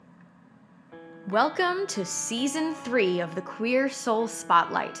Welcome to Season 3 of the Queer Soul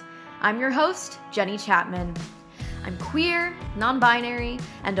Spotlight. I'm your host, Jenni Chapman. I'm queer, non-binary,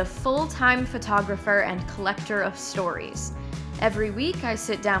 and a full-time photographer and collector of stories. Every week, I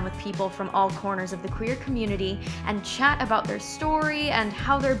sit down with people from all corners of the queer community and chat about their story and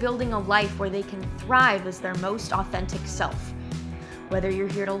how they're building a life where they can thrive as their most authentic self. Whether you're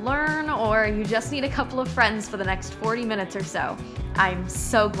here to learn or you just need a couple of friends for the next 40 minutes or so, I'm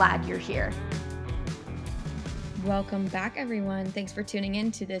so glad you're here. Welcome back, everyone. Thanks for tuning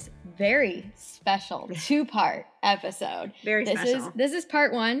in to this very special two-part episode. Special. This is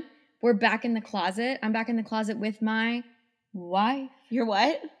part one. We're back in the closet. I'm back in the closet with my wife. Your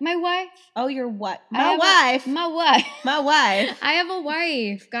what? My wife. Oh, your what? My wife. My wife. I have a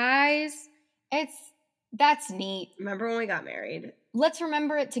wife, guys. That's neat. Remember when we got married? Let's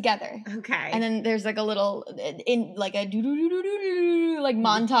remember it together. Okay. And then there's like a little like a like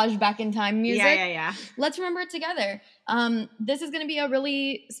montage back in time music. Yeah. Let's remember it together. This is going to be a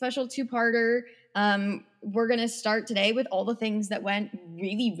really special two-parter. We're going to start today with all the things that went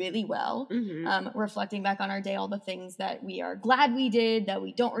really, really well. Mm-hmm. Reflecting back on our day, all the things that we are glad we did, that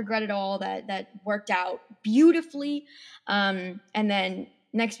we don't regret at all, that worked out beautifully. And then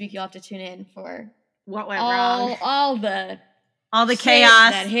next week you'll have to tune in for what went wrong. All the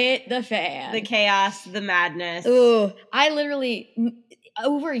chaos that hit the fan. The chaos, the madness. Ooh, I literally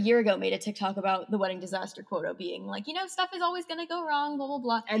over a year ago made a TikTok about the wedding disaster quota being like, stuff is always going to go wrong, blah, blah,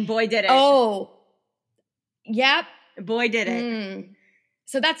 blah. And boy, did it. Oh, yep. Boy, did it.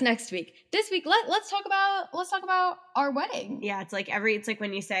 So that's next week. This week, let's talk about our wedding. Yeah, it's like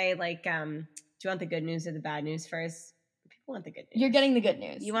when you say like, do you want the good news or the bad news first? People want the good news. You're getting the good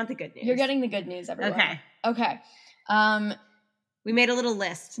news. You want the good news. You're getting the good news, everyone. Okay. We made a little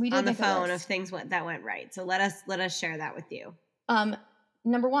list on the phone of things that went right. So let us share that with you.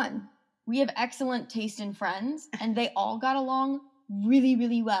 Number one, we have excellent taste in friends, and they all got along really,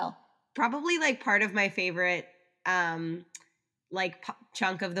 really well. Probably like part of my favorite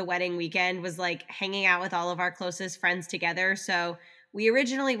chunk of the wedding weekend was like hanging out with all of our closest friends together. So we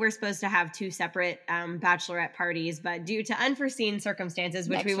originally were supposed to have two separate bachelorette parties, but due to unforeseen circumstances,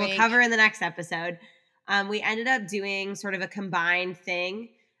 which we will cover in the next episode, we ended up doing sort of a combined thing.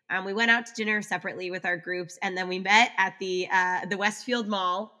 We went out to dinner separately with our groups, and then we met at the Westfield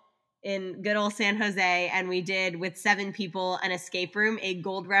Mall in good old San Jose, and we did, with 7 people, an escape room, a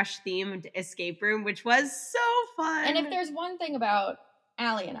Gold Rush themed escape room, which was so fun. And if there's one thing about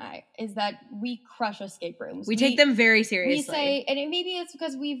Allie and I, is that we crush escape rooms. We take them very seriously. We say, and maybe it's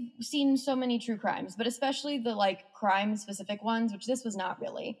because we've seen so many true crimes, but especially the crime-specific ones, which this was not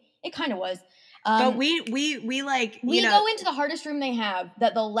really. It kind of was. But we go into the hardest room they have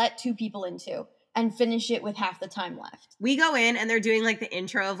that they'll let 2 people into and finish it with half the time left. We go in and they're doing like the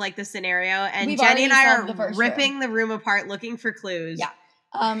intro of like the scenario, and Jenni and I are ripping the room apart looking for clues. Yeah.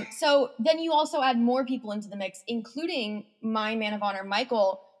 So then you also add more people into the mix, including my man of honor,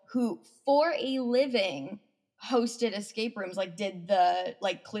 Michael, who for a living hosted escape rooms, did the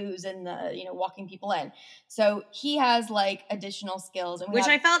clues and the walking people in. So he has additional skills, and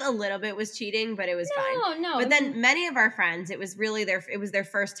I felt a little bit was cheating, but it was fine. No. But then many of our friends, it was their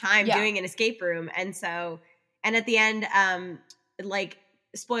first time doing an escape room, and at the end,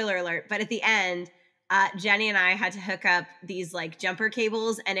 spoiler alert, but at the end, Jenni and I had to hook up these jumper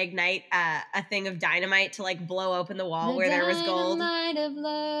cables and ignite a thing of dynamite to blow open the wall where there was gold. Dynamite of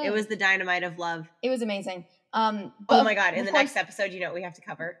love. It was the dynamite of love. It was amazing. Oh my God! In the next episode, you know what we have to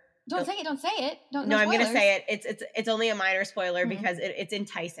cover? Don't say it. Don't say it. No, I'm going to say it. It's only a minor spoiler because it's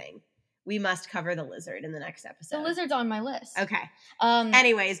enticing. We must cover the lizard in the next episode. The lizard's on my list. Okay.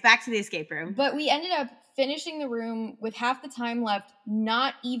 Anyways, back to the escape room. But we ended up finishing the room with half the time left,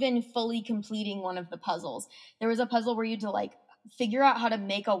 not even fully completing one of the puzzles. There was a puzzle where you had to figure out how to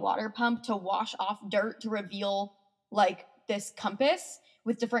make a water pump to wash off dirt to reveal this compass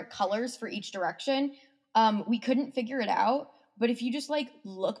with different colors for each direction. We couldn't figure it out, but if you just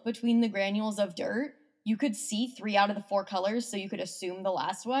look between the granules of dirt, you could see 3 out of the 4 colors, so you could assume the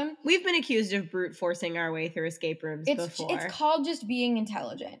last one. We've been accused of brute forcing our way through escape rooms before. It's called just being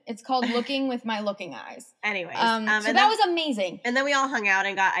intelligent. It's called looking with my looking eyes. Anyways, so that was amazing. And then we all hung out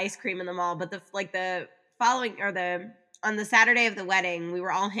and got ice cream in the mall. But on the Saturday of the wedding, we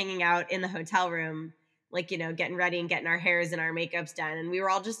were all hanging out in the hotel room, getting ready and getting our hairs and our makeups done. And we were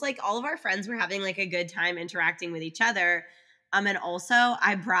all just all of our friends were having a good time interacting with each other. And also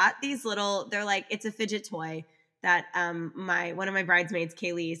I brought these it's a fidget toy that one of my bridesmaids,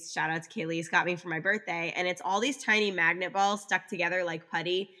 Kaylee's, shout out to Kaylee's, got me for my birthday. And it's all these tiny magnet balls stuck together like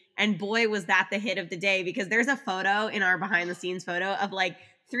putty. And boy, was that the hit of the day, because there's a photo in our behind the scenes photo of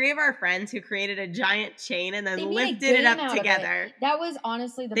 3 of our friends who created a giant chain and then lifted it up together. That was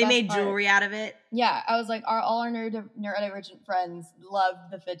honestly the best part. They made part. Jewelry out of it. Yeah, I was like, all our neurodivergent friends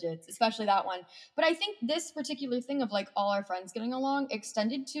loved the fidgets, especially that one. But I think this particular thing of like all our friends getting along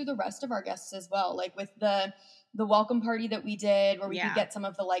extended to the rest of our guests as well. Like with the welcome party that we did, where we could get some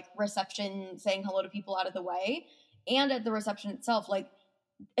of the like reception saying hello to people out of the way, and at the reception itself, like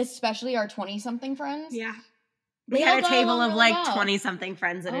especially our 20-something friends. Yeah. We had a table of like 20-something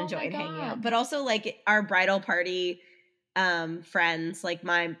friends that enjoyed hanging out. But also like our bridal party friends, like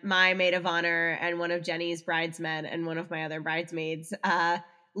my maid of honor and one of Jenni's bridesmen and one of my other bridesmaids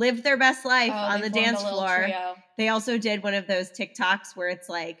lived their best life on the dance floor. Trio. They also did one of those TikToks where it's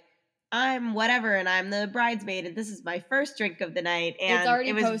like, I'm whatever and I'm the bridesmaid and this is my first drink of the night, and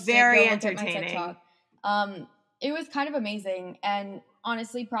it was very entertaining. It was kind of amazing, and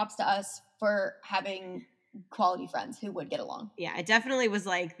honestly props to us for having quality friends who would get along. Yeah, it definitely was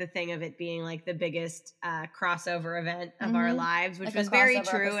like the thing of it being like the biggest crossover event of our lives, which was very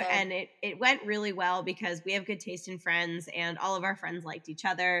true. Episode. And it went really well because we have good taste in friends and all of our friends liked each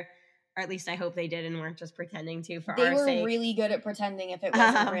other, or at least I hope they did and weren't just pretending to for our sake. They were really good at pretending if it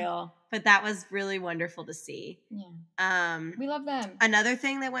wasn't real. But that was really wonderful to see. Yeah. We love them. Another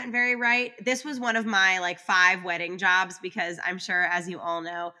thing that went very right, this was one of my like 5 wedding jobs because I'm sure, as you all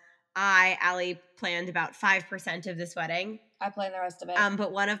know, Allie, planned about 5% of this wedding. I planned the rest of it.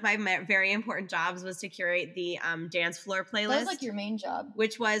 But one of my very important jobs was to curate the dance floor playlist. That was like your main job.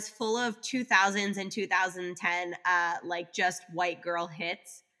 Which was full of 2000s and 2010, like just white girl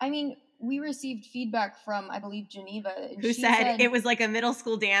hits. I mean, we received feedback from, I believe, Geneva. Who said it was like a middle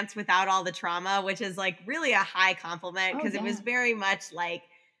school dance without all the trauma, which is like really a high compliment because it was very much like,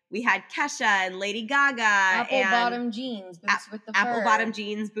 we had Kesha and Lady Gaga. Apple-bottom jeans, boots with the fur. Apple-bottom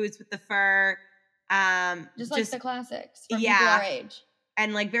jeans, boots with the fur. Just the classics for people our age.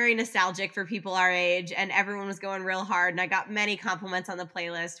 And like very nostalgic for people our age. And everyone was going real hard. And I got many compliments on the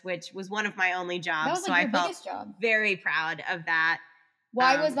playlist, which was one of my only jobs. That was like your biggest job. Very proud of that.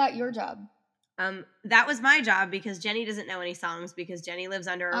 Why was that your job? That was my job because Jenni doesn't know any songs because Jenni lives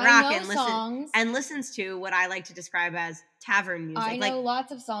under a rock and listens to what I like to describe as tavern music. I know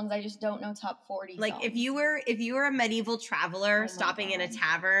lots of songs. I just don't know top 40 songs. If you were a medieval traveler stopping in a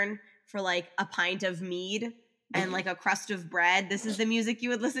tavern for like a pint of mead and like a crust of bread, this is the music you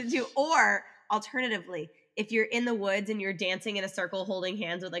would listen to. Or alternatively, if you're in the woods and you're dancing in a circle holding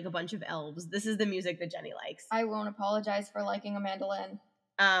hands with like a bunch of elves, this is the music that Jenni likes. I won't apologize for liking a mandolin.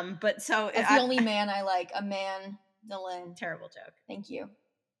 But so that's the only man I like, a mandolin. Terrible joke. Thank you.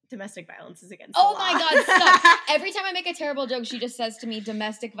 Domestic violence is against the law. Oh my God, stop. Every time I make a terrible joke, she just says to me,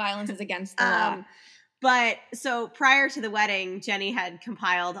 domestic violence is against the law. But so prior to the wedding, Jenni had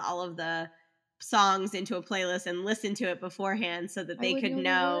compiled all of the songs into a playlist and listened to it beforehand so that they could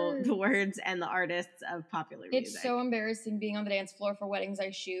know the words and the artists of popular music. It's so embarrassing being on the dance floor for weddings I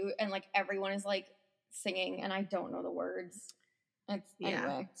shoot and like everyone is like singing and I don't know the words.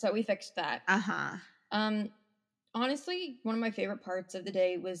 Anyway, so we fixed that. Honestly, one of my favorite parts of the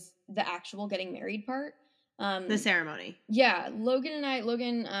day was the actual getting married part. The ceremony. Yeah, Logan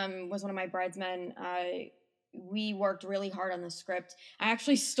was one of my bridesmen. We worked really hard on the script. I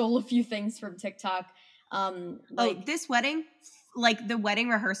actually stole a few things from TikTok. This wedding, like the wedding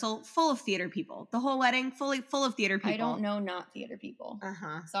rehearsal, full of theater people. The whole wedding, full of theater people. I don't know, not theater people.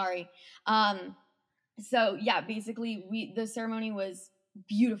 Sorry. So yeah, basically the ceremony was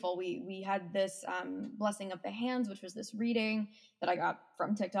beautiful. We had this blessing of the hands, which was this reading that I got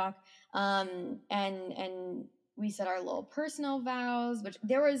from TikTok. And we said our little personal vows, which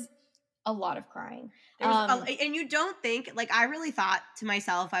there was a lot of crying. And you don't think, like, I really thought to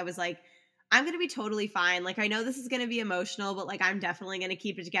myself, I was like, I'm going to be totally fine. Like, I know this is going to be emotional, but like, I'm definitely going to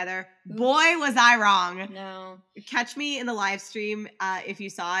keep it together. Oops. Boy, was I wrong. No. Catch me in the live stream if you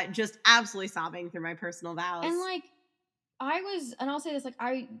saw it, just absolutely sobbing through my personal vows. And like, I'll say this, like,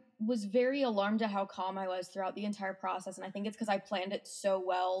 I was very alarmed at how calm I was throughout the entire process. And I think it's because I planned it so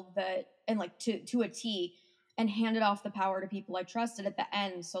well and like to a T and handed off the power to people I trusted at the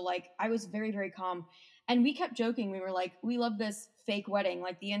end. So like, I was very, very calm. And we kept joking. We were like, we love this fake wedding.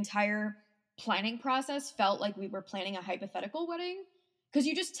 Like the entire planning process felt like we were planning a hypothetical wedding. Because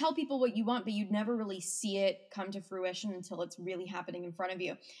you just tell people what you want, but you'd never really see it come to fruition until it's really happening in front of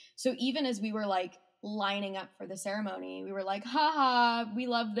you. So even as we were like, lining up for the ceremony, we were like, haha, we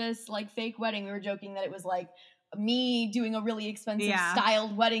love this like fake wedding. We were joking that it was like me doing a really expensive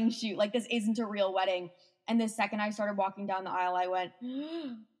styled wedding shoot. Like this isn't a real wedding. And the second I started walking down the aisle, I went,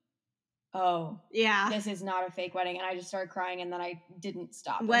 oh, yeah, this is not a fake wedding. And I just started crying, and then I didn't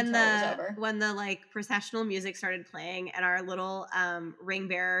stop until it was over. When the like processional music started playing, and our little ring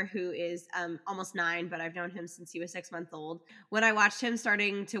bearer, who is almost 9, but I've known him since he was 6 months old. When I watched him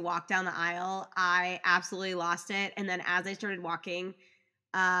starting to walk down the aisle, I absolutely lost it. And then as I started walking,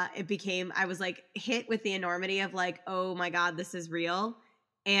 I was like hit with the enormity of like, oh my God, this is real.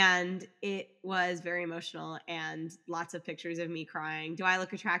 And it was very emotional, and lots of pictures of me crying. Do I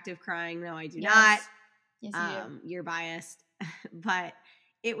look attractive crying? No, I do not. Yes, you do. You're biased. But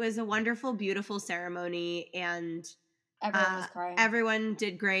it was a wonderful, beautiful ceremony, and Everyone was crying. Everyone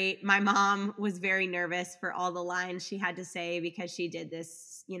did great. My mom was very nervous for all the lines she had to say, because she did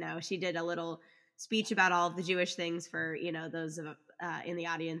this, she did a little speech about all of the Jewish things for, those of in the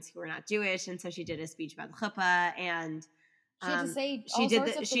audience who were not Jewish. And so she did a speech about the chuppah, and she had to say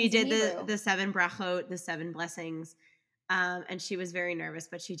she did the 7 brachot, the 7 blessings. And she was very nervous,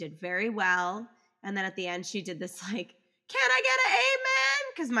 but she did very well. And then at the end, she did this like, can I get an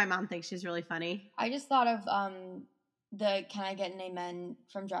amen? Because my mom thinks she's really funny. I just thought of the Can I Get an Amen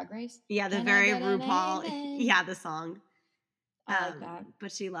from Drag Race? Yeah, the very RuPaul. Yeah, the song. I like that.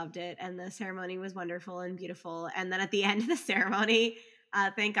 But she loved it, and the ceremony was wonderful and beautiful. And then at the end of the ceremony,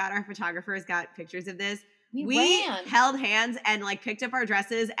 thank God our photographers got pictures of this. We held hands and like picked up our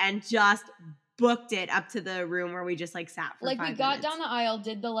dresses and just booked it up to the room where we just like sat for 5 minutes. We got down the aisle,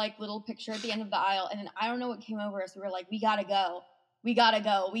 did the like little picture at the end of the aisle, and then I don't know what came over us. We were like, we gotta go. We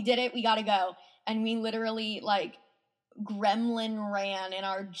did it. We gotta go. And we literally like gremlin ran in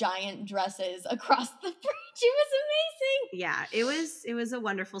our giant dresses across the bridge. It was amazing. Yeah, it was a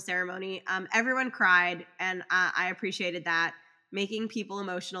wonderful ceremony. Everyone cried, and I appreciated that. Making people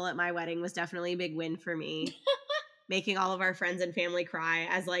emotional at my wedding was definitely a big win for me. Making all of our friends and family cry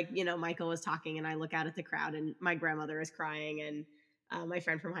as like, Michael was talking, and I look out at the crowd, and my grandmother is crying, and my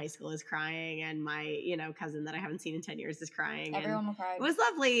friend from high school is crying, and my, cousin that I haven't seen in 10 years is crying. Everyone will cry. It was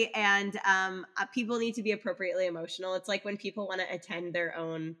lovely. And people need to be appropriately emotional. It's like when people want to attend their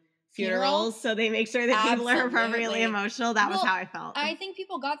own funerals, so they make sure that people are appropriately emotional. That was how I felt. I think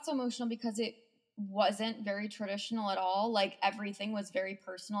people got so emotional because it wasn't very traditional at all. Like everything was very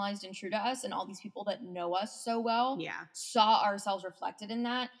personalized and true to us, and all these people that know us so well saw ourselves reflected in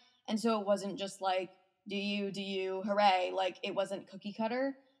that. And so it wasn't just like, do you, hooray. Like it wasn't cookie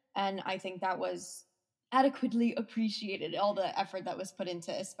cutter. And I think that was adequately appreciated, all the effort that was put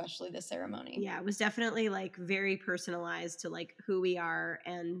into especially the ceremony. Yeah, it was definitely like very personalized to like who we are.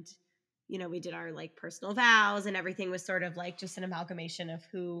 And, we did our like personal vows, and everything was sort of like just an amalgamation of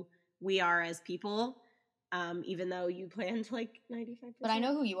who we are as people, even though you planned like 95%. But I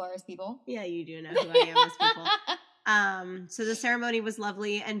know who you are as people. Yeah, you do know who I am as people. So the ceremony was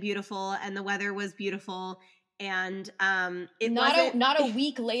lovely and beautiful, and the weather was beautiful, and not a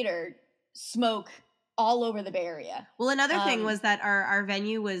week later, smoke all over the Bay Area. Well, another thing was that our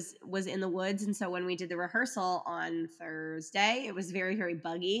venue was in the woods, and so when we did the rehearsal on Thursday, it was very, very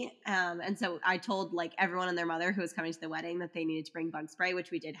buggy. And so I told like everyone and their mother who was coming to the wedding that they needed to bring bug spray, which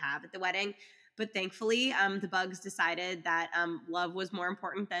we did have at the wedding. But thankfully, the bugs decided that love was more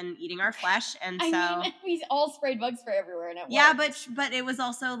important than eating our flesh, and we all sprayed bug spray everywhere, and it worked. Yeah, but it was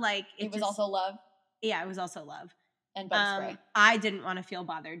also like it was also love. Yeah, it was also love. And bug spray. I didn't want to feel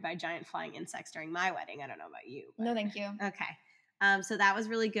bothered by giant flying insects during my wedding. I don't know about you. But... No, thank you. Okay. So that was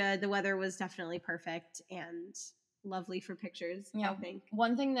really good. The weather was definitely perfect and lovely for pictures, I think.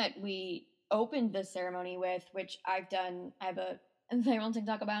 One thing that we opened the ceremony with, which I have a viral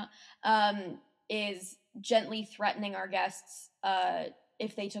TikTok about, is gently threatening our guests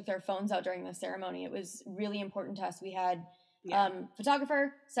if they took their phones out during the ceremony. It was really important to us. We had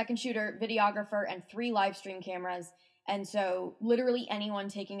photographer, second shooter, videographer, and 3 live stream cameras. And so literally anyone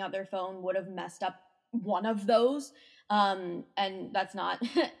taking out their phone would have messed up one of those. And that's not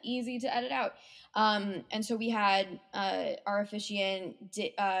easy to edit out. And so we had our officiant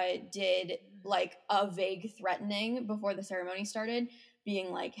did like a vague threatening before the ceremony started,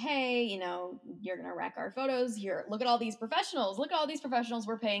 being like, hey, you're going to wreck our photos here. Look at all these professionals.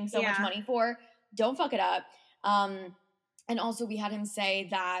 We're paying so much money for. Don't fuck it up. And also we had him say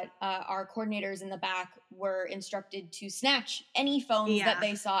that our coordinators in the back were instructed to snatch any phones that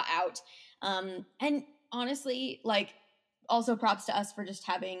they saw out. And honestly, like, also props to us for just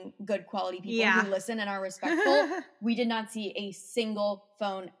having good quality people who listen and are respectful. We did not see a single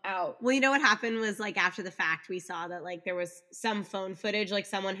phone out. Well, you know what happened was like after the fact, we saw that like there was some phone footage, like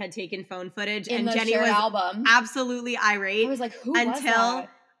someone had taken phone footage, in and the Jenni was album. Absolutely irate. I was like, who was that?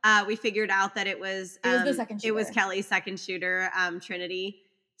 We figured out that it was the second shooter. It was Kelly's second shooter, Trinity.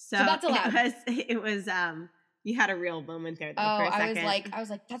 So that's allowed. It was you had a real moment there though, for a second. I was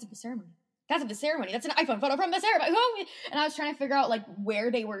like, that's a ceremony. that's of the ceremony. That's an iPhone photo from the ceremony. And I was trying to figure out like where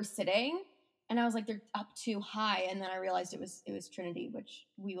they were sitting. And I was like, they're up too high. And then I realized it was Trinity, which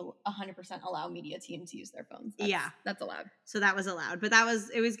we will 100% allow media team to use their phones. That's allowed. So that was allowed. But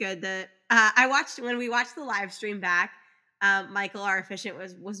it was good. When we watched the live stream back, Michael, our officiant,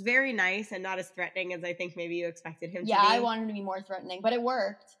 was very nice and not as threatening as I think maybe you expected him to be. Yeah, I wanted him to be more threatening, but it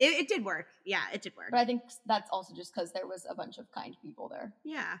worked. It did work. Yeah, it did work. But I think that's also just because there was a bunch of kind people there.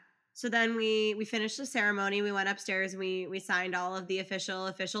 Yeah. So then we finished the ceremony. We went upstairs. We signed all of the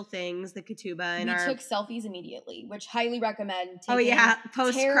official things, the ketubah, and we took selfies immediately, which highly recommend.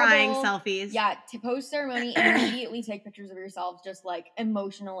 Post-crying selfies. Yeah, to post-ceremony, immediately take pictures of yourself, just like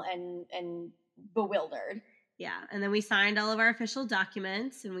emotional and bewildered. Yeah, and then we signed all of our official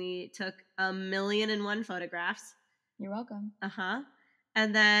documents, and we took 1,000,001 photographs. You're welcome.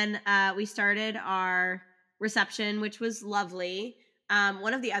 And then we started our reception, which was lovely.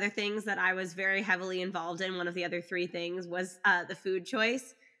 One of the other things that I was very heavily involved in, one of the other 3 things, was the food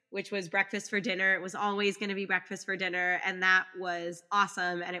choice, which was breakfast for dinner. It was always going to be breakfast for dinner, and that was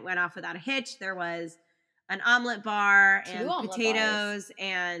awesome, and it went off without a hitch. There was an omelet bar and potatoes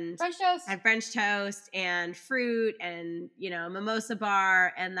and French toast and fruit and, a mimosa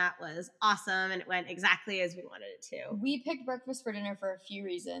bar. And that was awesome. And it went exactly as we wanted it to. We picked breakfast for dinner for a few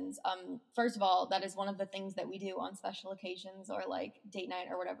reasons. First of all, that is one of the things that we do on special occasions or like date night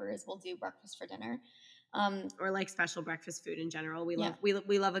or whatever is we'll do breakfast for dinner. Or like special breakfast food in general. We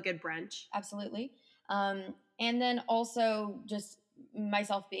love a good brunch. Absolutely. And then also just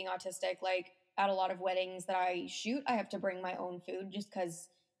myself being autistic, like, at a lot of weddings that I shoot, I have to bring my own food just because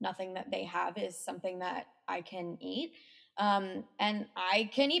nothing that they have is something that I can eat. And I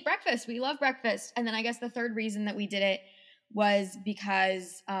can eat breakfast. We love breakfast. And then I guess the third reason that we did it was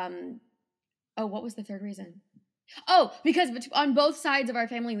because, what was the third reason? Oh, because on both sides of our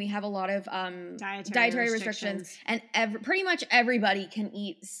family, we have a lot of dietary restrictions. And pretty much everybody can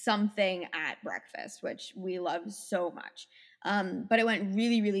eat something at breakfast, which we love so much. But it went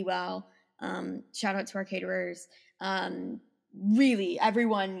really, really well. Shout out to our caterers. Really,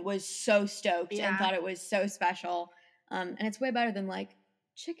 everyone was so stoked and thought it was so special. And it's way better than like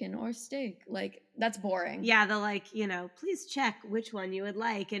chicken or steak. Like, that's boring. Yeah, please check which one you would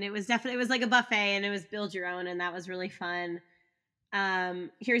like. And it was like a buffet, and it was build your own, and that was really fun.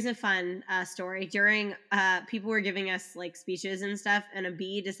 Here's a fun story. During people were giving us like speeches and stuff, and a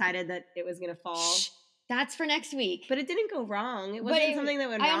bee decided that it was gonna fall. Shh. That's for next week. But it didn't go wrong. It wasn't something that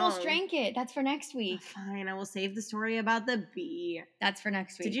went wrong. I almost drank it. That's for next week. Fine, I will save the story about the bee. That's for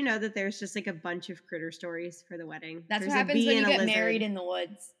next week. Did you know that there's just like a bunch of critter stories for the wedding? That's what happens when you get married in the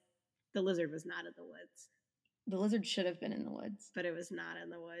woods. The lizard was not in the woods. The lizard should have been in the woods. But it was not in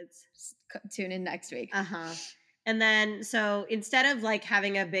the woods. Just tune in next week. And then, so instead of like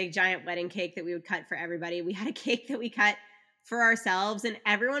having a big giant wedding cake that we would cut for everybody, we had a cake that we cut for ourselves, and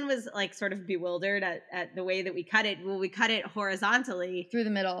everyone was like sort of bewildered at the way that we cut it. Well, we cut it horizontally through the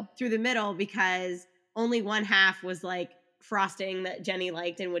middle because only one half was like frosting that Jenni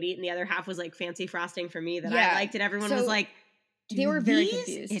liked and would eat, and the other half was like fancy frosting for me that I liked, and everyone was like, they were very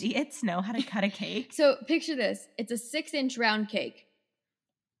confused. Idiots know how to cut a cake. So picture this. It's a 6-inch round cake.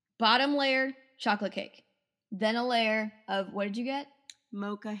 Bottom layer, chocolate cake. Then a layer of, what did you get?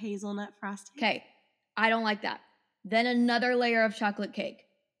 Mocha hazelnut frosting. Okay. I don't like that. Then another layer of chocolate cake.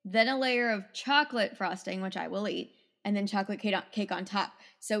 Then a layer of chocolate frosting, which I will eat. And then chocolate cake on top.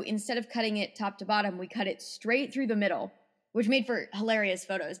 So instead of cutting it top to bottom, we cut it straight through the middle, which made for hilarious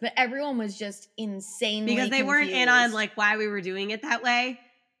photos. But everyone was just insanely because they confused. weren't in on like why we were doing it that way.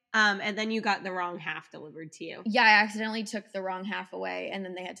 And then you got the wrong half delivered to you. Yeah, I accidentally took the wrong half away, and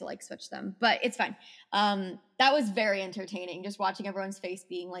then they had to like switch them. But it's fine. That was very entertaining, just watching everyone's face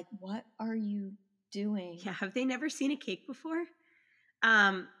being like, what are you doing? Yeah, have they never seen a cake before?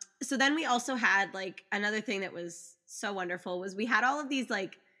 So then we also had like another thing that was so wonderful was we had all of these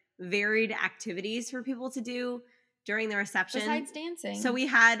like varied activities for people to do during the reception. Besides dancing. So we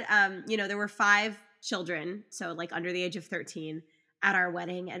had, there were 5 children, so like under the age of 13 at our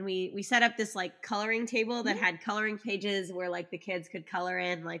wedding. And we set up this like coloring table that had coloring pages where like the kids could color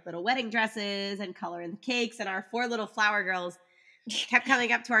in like little wedding dresses and color in the cakes. And our 4 little flower girls kept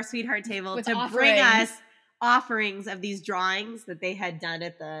coming up to our sweetheart table to bring us offerings of these drawings that they had done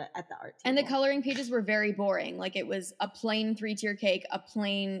at the art table. And the coloring pages were very boring. Like it was a plain 3-tier cake, a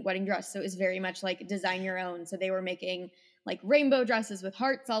plain wedding dress. So it was very much like design your own. So they were making like rainbow dresses with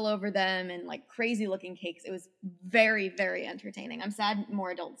hearts all over them and like crazy looking cakes. It was very, very entertaining. I'm sad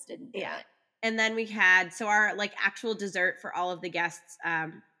more adults didn't do it. And then we had, so our like actual dessert for all of the guests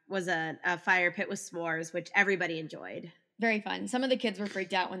was a fire pit with s'mores, which everybody enjoyed. Very fun. Some of the kids were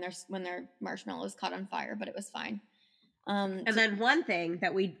freaked out when their marshmallows caught on fire, but it was fine. And then one thing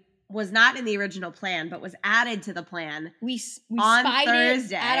that was not in the original plan, but was added to the plan. We on spied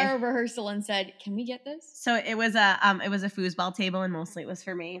Thursday it at our rehearsal and said, "Can we get this?" So it was a foosball table, and mostly it was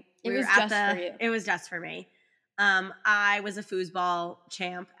for me. It was just for you. It was just for me. I was a foosball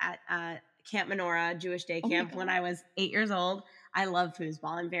champ at Camp Menorah Jewish Day Camp when I was 8 years old. I love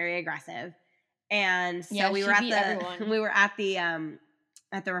foosball. I'm very aggressive, and so we were at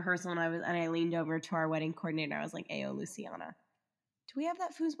the rehearsal, and I leaned over to our wedding coordinator. I was like, "Ayo, Luciana, do we have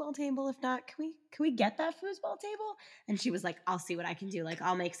that foosball table? If not, can we get that foosball table?" And she was like, "I'll see what I can do. Like,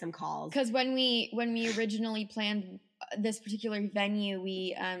 I'll make some calls." Because when we originally planned this particular venue,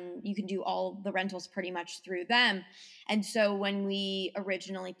 we you can do all the rentals pretty much through them. And so when we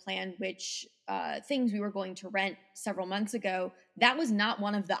originally planned which things we were going to rent several months ago, that was not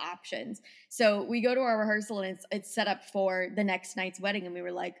one of the options. So we go to our rehearsal and it's set up for the next night's wedding, and we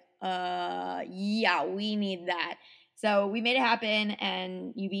were like, yeah, we need that. So we made it happen,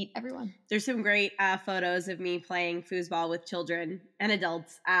 and you beat everyone. There's some great photos of me playing foosball with children and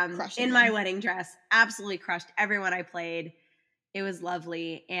adults in my wedding dress. Absolutely crushed everyone I played. It was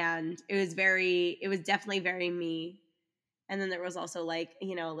lovely, and it was definitely very me. And then there was also a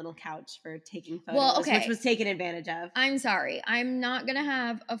little couch for taking photos, which was taken advantage of. I'm sorry. I'm not going to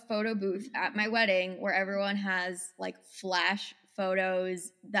have a photo booth at my wedding where everyone has flash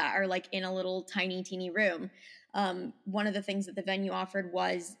photos that are in a little tiny, teeny room. One of the things that the venue offered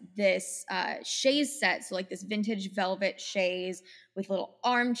was this chaise set. So this vintage velvet chaise with little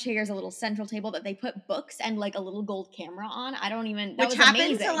armchairs, a little central table that they put books and a little gold camera on. Which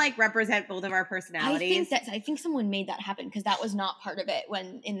happened to represent both of our personalities. I think someone made that happen because that was not part of it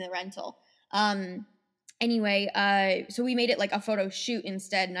when in the rental. Anyway, so we made it a photo shoot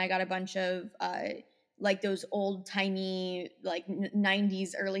instead, and I got a bunch of those old timey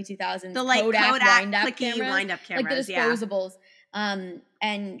 90s early 2000s the Kodak wind-up cameras, the disposables.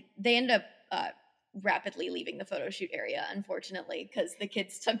 And they ended up rapidly leaving the photo shoot area, unfortunately, because the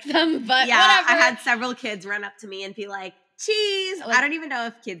kids took them. But yeah, whatever. I had several kids run up to me and be like, "Cheese!" I don't even know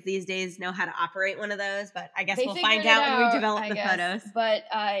if kids these days know how to operate one of those, but I guess we'll find out when we develop the photos. But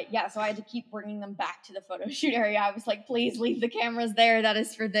so I had to keep bringing them back to the photo shoot area. I was like, "Please leave the cameras there. That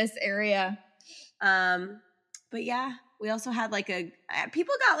is for this area." But yeah, we also had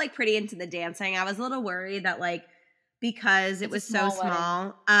people got pretty into the dancing. I was a little worried that because it was so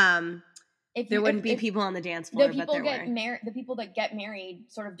small, there wouldn't be people on the dance floor. The people that get married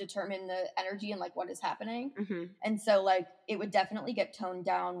sort of determine the energy and what is happening. Mm-hmm. And so it would definitely get toned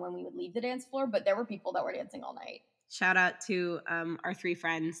down when we would leave the dance floor, but there were people that were dancing all night. Shout out to our 3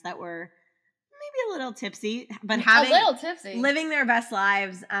 friends that were maybe a little tipsy, but living their best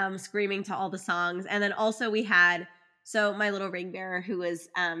lives, screaming to all the songs. And then also we had my little ring bearer who's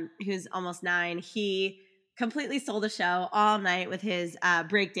almost 9. He completely stole the show all night with his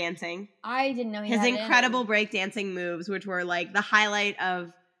break dancing. I didn't know his incredible break dancing moves, which were the highlight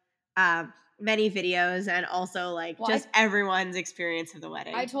of many videos, and also just everyone's experience of the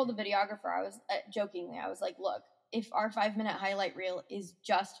wedding. I told the videographer, I was jokingly, I was like, "Look, if our 5-minute highlight reel is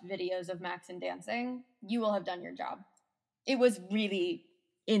just videos of Maxon dancing, you will have done your job." It was really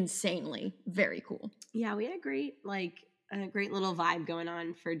insanely very cool. Yeah, we had a great little vibe going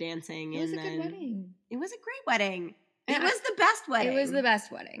on for dancing. It was a good wedding. It was a great wedding. It was the best wedding. It was the best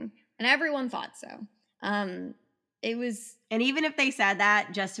wedding. And everyone thought so. It was... And even if they said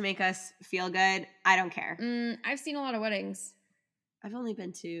that just to make us feel good, I don't care. I've seen a lot of weddings. I've only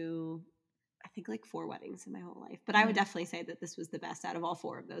been to... I think 4 weddings in my whole life, but I would definitely say that this was the best out of all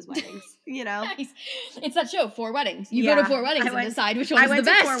 4 of those weddings. Nice. It's that show, 4 weddings. You go to 4 weddings and decide which one is the best.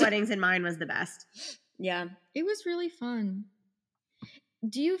 I went to 4 weddings and mine was the best. Yeah, it was really fun.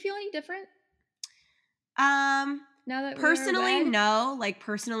 Do you feel any different? Now that personally, no.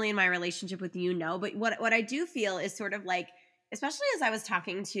 Personally in my relationship with you, no. But what I do feel is sort of especially as I was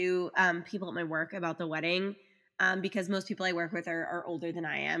talking to people at my work about the wedding. Because most people I work with are older than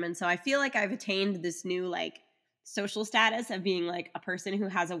I am. And so I feel like I've attained this new social status of being a person who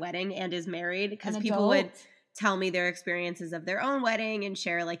has a wedding and is married, because people would tell me their experiences of their own wedding and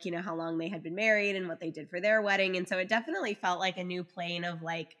share how long they had been married and what they did for their wedding. And so it definitely felt like a new plane of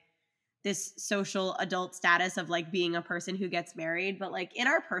this social adult status of being a person who gets married. But in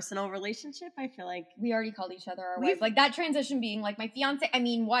our personal relationship, I feel like we already called each other our wife. That transition being my fiance,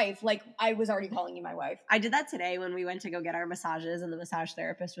 wife, I was already calling you my wife. I did that today when we went to go get our massages, and the massage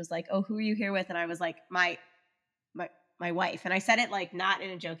therapist was like, "Oh, who are you here with?" And I was like, my wife. And I said it not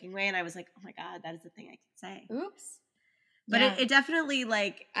in a joking way, and I was like, "Oh my God, that is the thing I can say." Oops. But it definitely,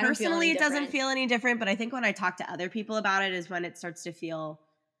 like, personally, it doesn't feel any different. But I think when I talk to other people about it is when it starts to feel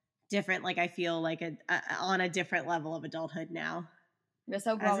different. Like, I feel like on a different level of adulthood now. You're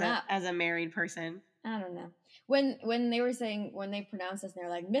so grown up. As a married person. I don't know. When they were saying, when they pronounced us and they're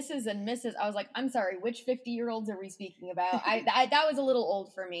like, Mrs. and Mrs., I was like, I'm sorry, which 50-year-olds are we speaking about? That was a little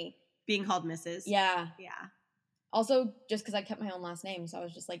old for me. Being called Mrs. Yeah. Yeah. Also, just because I kept my own last name, so I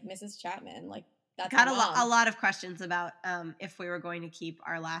was just like, Mrs. Chapman. Like, that's got a lot of questions about if we were going to keep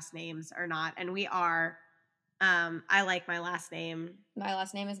our last names or not. And we are. I like my last name. My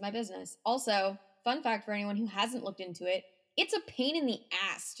last name is my business. Also, fun fact for anyone who hasn't looked into it, it's a pain in the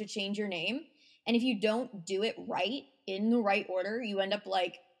ass to change your name. And if you don't do it right, in the right order, you end up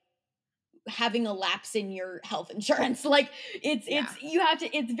like having a lapse in your health insurance. Like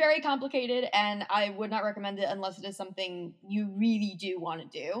it's very complicated, and I would not recommend it unless it is something you really do want to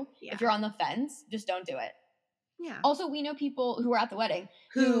do. Yeah. If you're on the fence, just don't do it. Yeah. Also, we know people who were at the wedding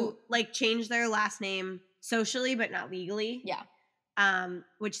who like changed their last name socially but not legally. Yeah.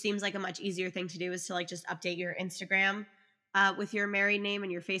 Which seems like a much easier thing to do is to like just update your Instagram with your married name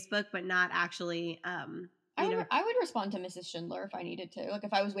and your Facebook, but not actually I would respond to Mrs. Schindler if I needed to. Like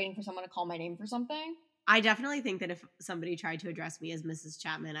if I was waiting for someone to call my name for something. I definitely think that if somebody tried to address me as Mrs.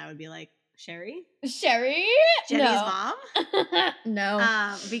 Chapman, I would be like, Sherry? Jenny's mom?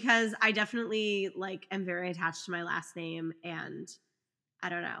 No. Because I definitely like am very attached to my last name, and I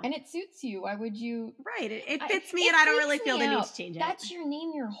don't know. And it suits you. Why would you? Right. It fits me, and I don't really feel the need to change it. That's your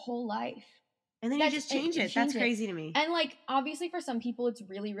name your whole life. And then you just change it. That's crazy to me. And like, obviously for some people it's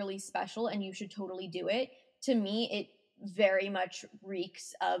really, really special and you should totally do it. To me, it very much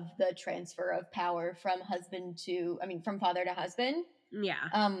reeks of the transfer of power from father to husband.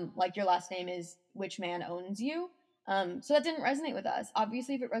 Yeah. Like your last name is which man owns you. So that didn't resonate with us.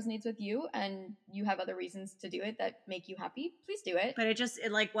 Obviously, if it resonates with you and you have other reasons to do it that make you happy, please do it. But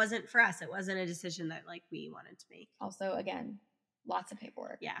it like wasn't for us. It wasn't a decision that like we wanted to make. Also, again, lots of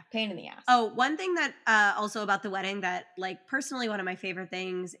paperwork. Yeah. Pain in the ass. Oh, one thing that also about the wedding that like personally one of my favorite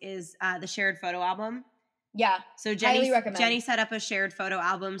things is the shared photo album. Yeah. So Jenny set up a shared photo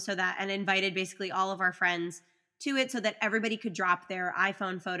album and invited basically all of our friends to it so that everybody could drop their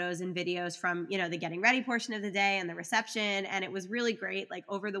iPhone photos and videos from, the getting ready portion of the day and the reception. And it was really great, like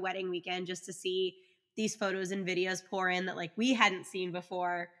over the wedding weekend, just to see these photos and videos pour in that like we hadn't seen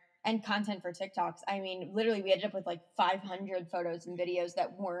before. And content for TikToks. I mean, literally we ended up with like 500 photos and videos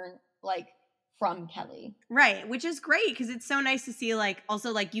that weren't like from Kelly. Right, which is great because it's so nice to see like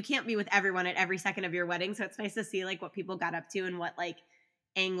also like you can't be with everyone at every second of your wedding. So it's nice to see like what people got up to and what like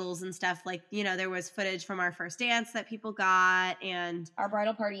angles and stuff. Like, there was footage from our first dance that people got, and our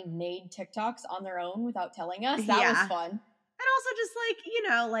bridal party made TikToks on their own without telling us. That was fun. And also just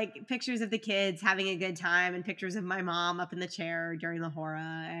like, like pictures of the kids having a good time and pictures of my mom up in the chair during the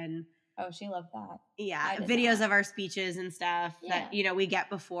hora. And oh, she loved that. Yeah. Videos of our speeches and stuff that, we get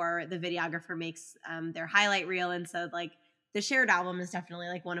before the videographer makes their highlight reel. And so like the shared album is definitely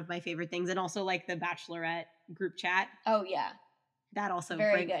like one of my favorite things. And also like the Bachelorette group chat. Oh yeah. That also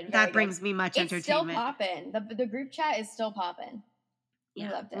brings me much entertainment. It's still popping. The group chat is still popping. Yeah,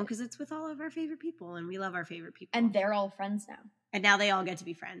 we loved it. Well, because it's with all of our favorite people, and we love our favorite people. And they're all friends now. And now they all get to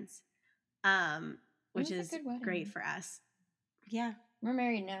be friends, which is great for us. Yeah. We're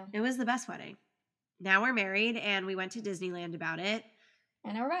married now. It was the best wedding. Now we're married, and we went to Disneyland about it.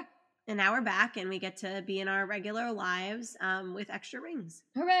 And now we're back. And now we're back, and we get to be in our regular lives with extra rings.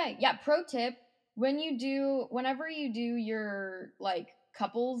 Hooray. Yeah, pro tip. Whenever you do your like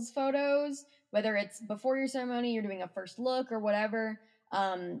couples photos, whether it's before your ceremony, you're doing a first look or whatever,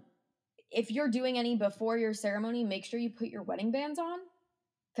 if you're doing any before your ceremony, make sure you put your wedding bands on.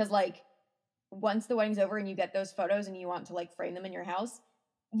 Because like once the wedding's over and you get those photos and you want to like frame them in your house,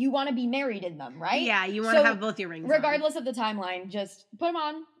 you want to be married in them, right? Yeah, you want to have both your rings regardless of the timeline, just put them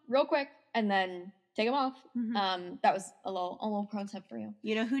on real quick and then take them off. Mm-hmm. That was a little pro tip for you.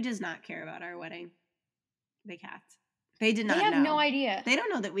 You know who does not care about our wedding? The cats. They did not know. They have no idea. They don't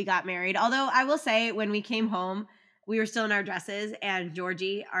know that we got married. Although I will say when we came home, we were still in our dresses and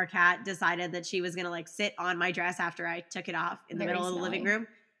Georgie, our cat, decided that she was going to like sit on my dress after I took it off in the middle of the living room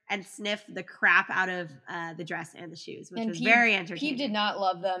and sniff the crap out of the dress and the shoes, which was very entertaining. He did not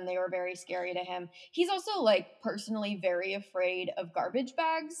love them. They were very scary to him. He's also like personally very afraid of garbage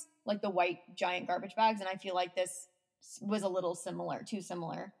bags, like the white giant garbage bags. And I feel like this was a little too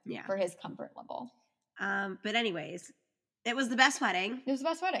similar for his comfort level. But anyways, it was the best wedding. It was the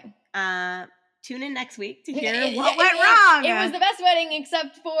best wedding. Tune in next week to hear what went wrong. It was the best wedding,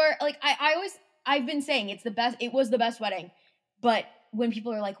 except for like I've been saying it was the best wedding, but when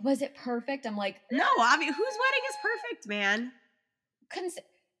people are like, was it perfect? I'm like, no, I mean, whose wedding is perfect, man?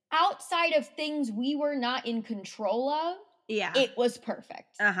 Outside of things we were not in control of, yeah, it was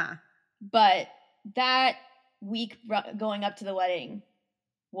perfect. But that week going up to the wedding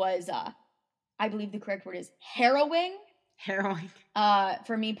was, I believe the correct word is harrowing.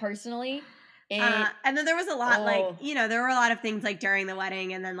 For me personally. And then there was a lot there were a lot of things like during the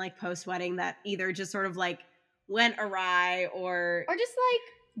wedding and then like post-wedding that either just sort of like went awry or just like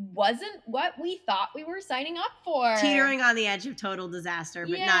wasn't what we thought we were signing up for. Teetering on the edge of total disaster,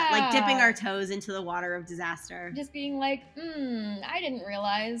 but not like dipping our toes into the water of disaster. Just being like, I didn't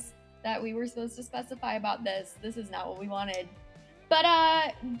realize that we were supposed to specify about this. This is not what we wanted. But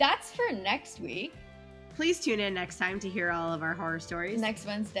that's for next week. Please tune in next time to hear all of our horror stories. Next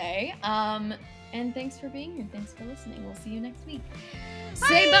Wednesday. And thanks for being here. Thanks for listening. We'll see you next week. Bye.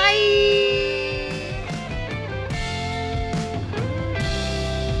 Say bye.